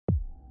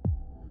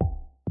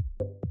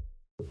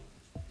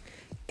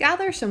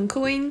gather some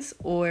coins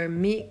or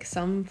make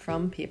some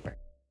from paper.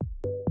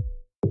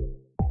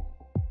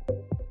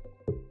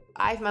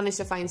 I've managed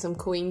to find some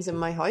coins in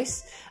my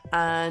house,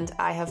 and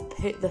I have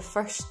put the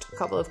first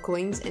couple of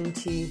coins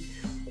into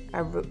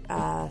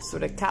a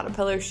sort of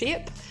caterpillar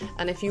shape,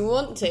 and if you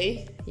want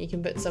to, you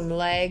can put some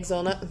legs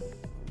on it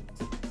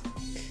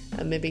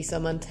and maybe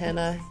some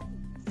antenna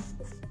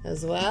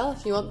as well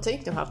if you want to.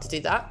 You don't have to do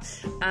that.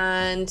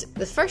 And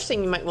the first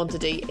thing you might want to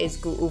do is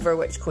go over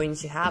which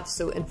coins you have.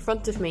 So in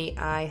front of me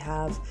I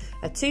have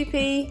a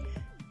 2p,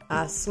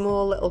 a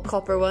small little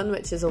copper one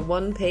which is a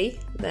 1p,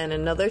 then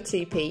another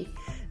 2p,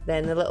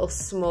 then the little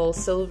small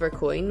silver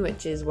coin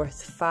which is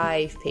worth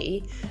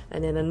 5p,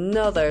 and then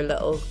another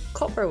little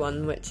copper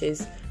one which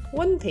is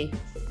 1p.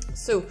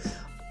 So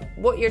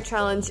what your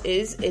challenge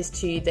is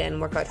to then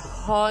work out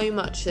how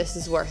much this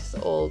is worth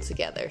all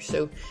together.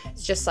 So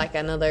it's just like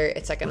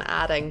it's like an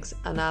adding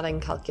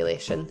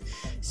calculation.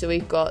 So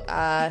we've got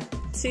a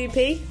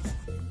 2p,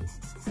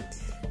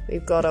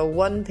 we've got a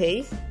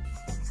 1p,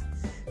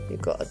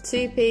 we've got a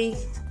 2p,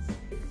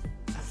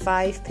 a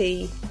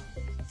 5p,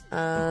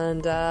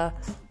 and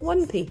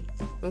 1p.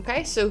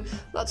 Okay, so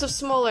lots of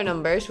smaller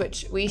numbers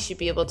which we should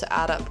be able to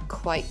add up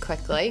quite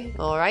quickly.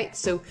 Alright,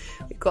 so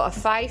we've got a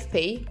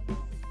 5p,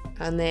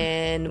 and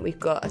then we've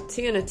got a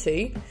 2 and a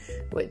 2,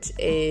 which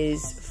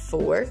is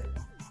 4.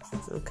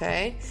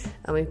 Okay,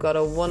 and we've got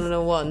a 1 and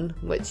a 1,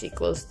 which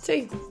equals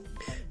 2.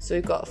 So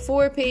we've got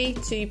 4p,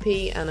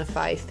 2p, and a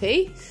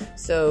 5p.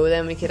 So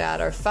then we could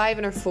add our 5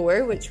 and our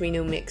 4, which we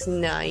know makes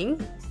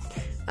 9,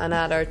 and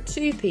add our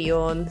 2p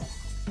on,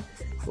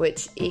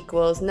 which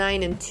equals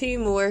 9 and 2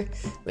 more,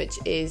 which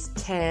is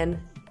 10,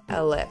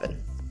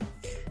 11.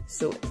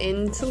 So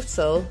in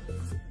total,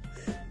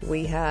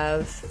 we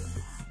have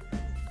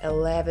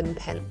 11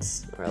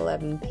 pence or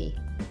 11p.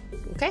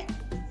 Okay?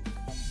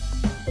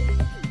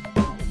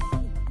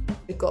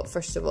 We've got,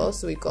 first of all,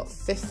 so we've got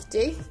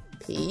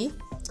 50p,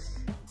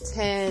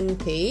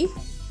 10p,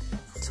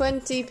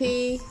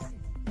 20p,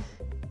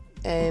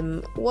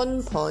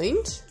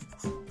 £1,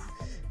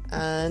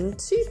 and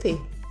 2p.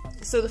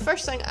 So the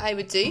first thing I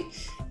would do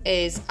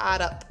is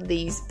add up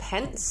these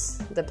pence,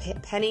 the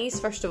pennies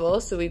first of all.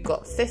 So we've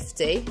got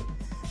 50,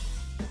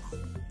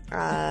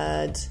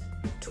 add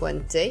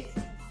 20.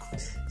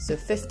 So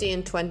 50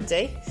 and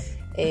 20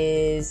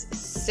 is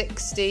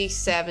 60,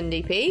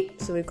 70p.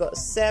 So we've got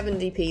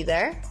 70p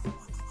there.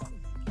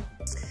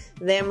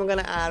 Then we're going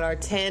to add our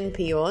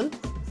 10p on,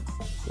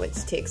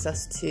 which takes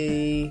us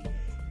to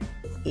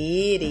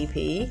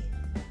 80p.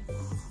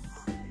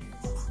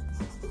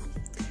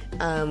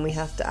 And we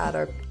have to add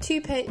our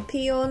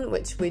 2p on,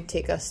 which would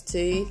take us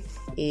to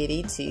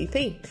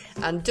 82p.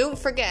 And don't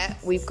forget,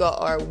 we've got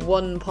our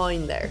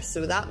 £1 there.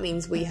 So that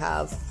means we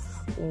have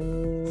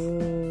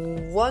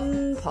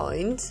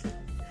 £1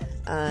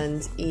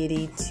 and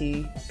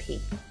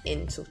 82p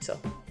in total.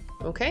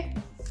 Okay?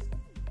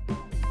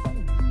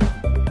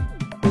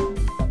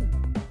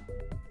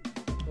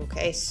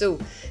 Okay, so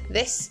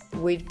this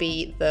would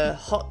be the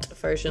hot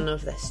version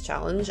of this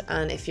challenge,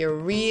 and if you're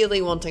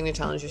really wanting to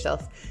challenge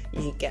yourself,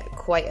 you could get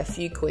quite a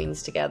few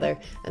coins together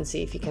and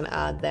see if you can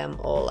add them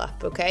all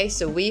up. Okay,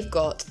 so we've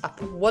got a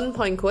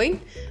 £1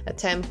 coin, a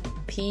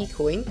 10p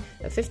coin,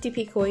 a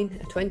 50p coin,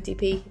 a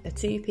 20p, a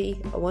 2p,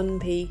 a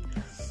 1p,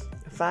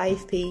 a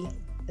 5p,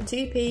 a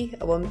 2p,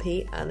 a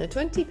 1p, and a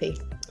 20p.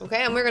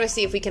 Okay, and we're going to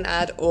see if we can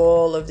add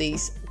all of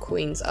these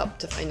coins up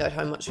to find out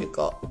how much we've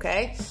got.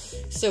 Okay,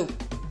 so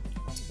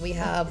we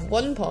have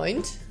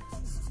 £1,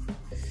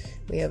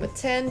 we have a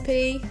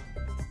 10p,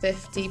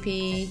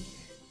 50p,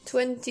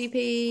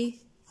 20p,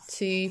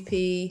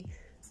 2p,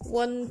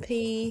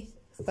 1p,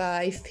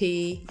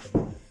 5p,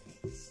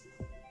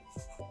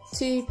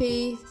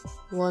 2p,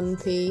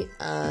 1p,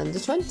 and a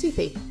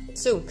 20p.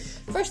 So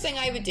first thing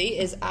I would do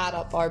is add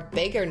up our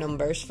bigger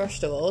numbers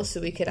first of all.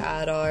 So we could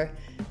add our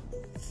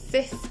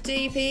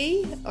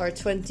 50p or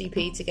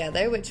 20p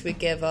together, which would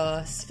give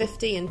us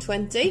 50 and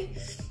 20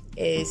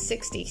 is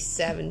 60,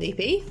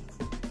 70p.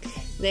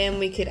 Then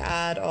we could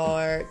add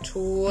our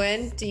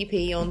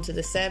 20p onto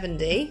the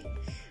 70,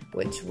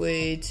 which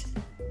would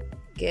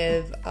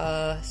give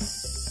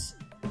us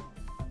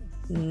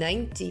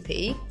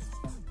 90p.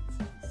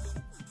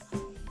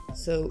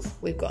 So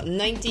we've got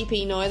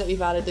 90p now that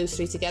we've added those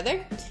three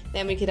together.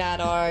 Then we could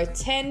add our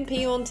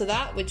 10p onto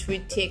that, which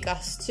would take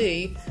us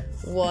to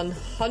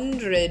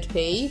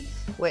 100p,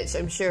 which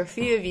I'm sure a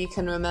few of you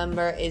can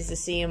remember is the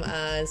same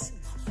as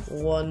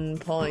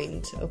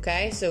 £1.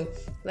 Okay, so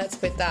let's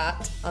put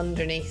that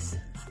underneath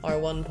our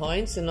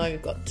 £1. So now we've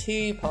got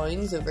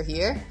 £2 over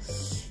here.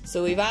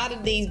 So we've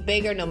added these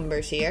bigger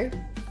numbers here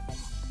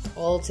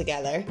all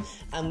together,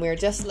 and we're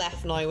just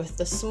left now with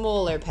the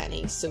smaller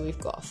pennies. So we've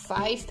got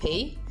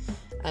 5p,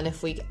 and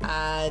if we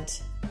add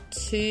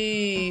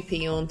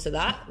 2p onto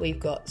that, we've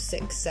got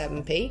 6,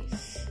 7p.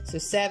 So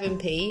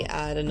 7p,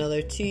 add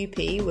another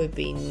 2p would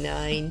be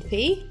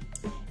 9p,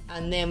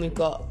 and then we've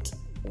got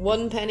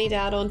 1 penny to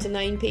add on to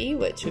 9p,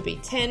 which would be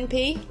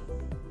 10p,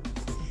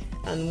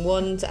 and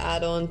 1 to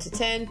add on to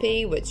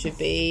 10p, which would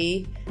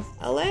be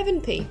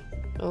 11p.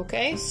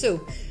 Okay,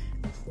 so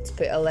let's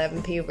put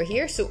 11p over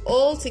here. So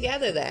all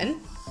together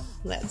then,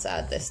 let's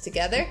add this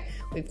together.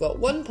 We've got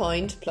 1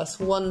 pound plus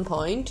 1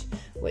 pound,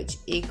 which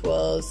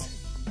equals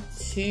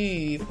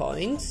 2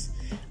 pounds.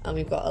 And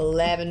we've got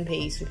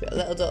 11p, so we put a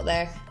little dot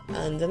there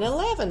and an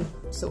 11.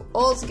 So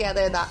all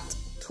together that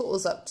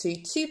totals up to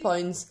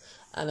 £2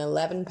 and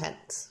 11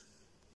 pence.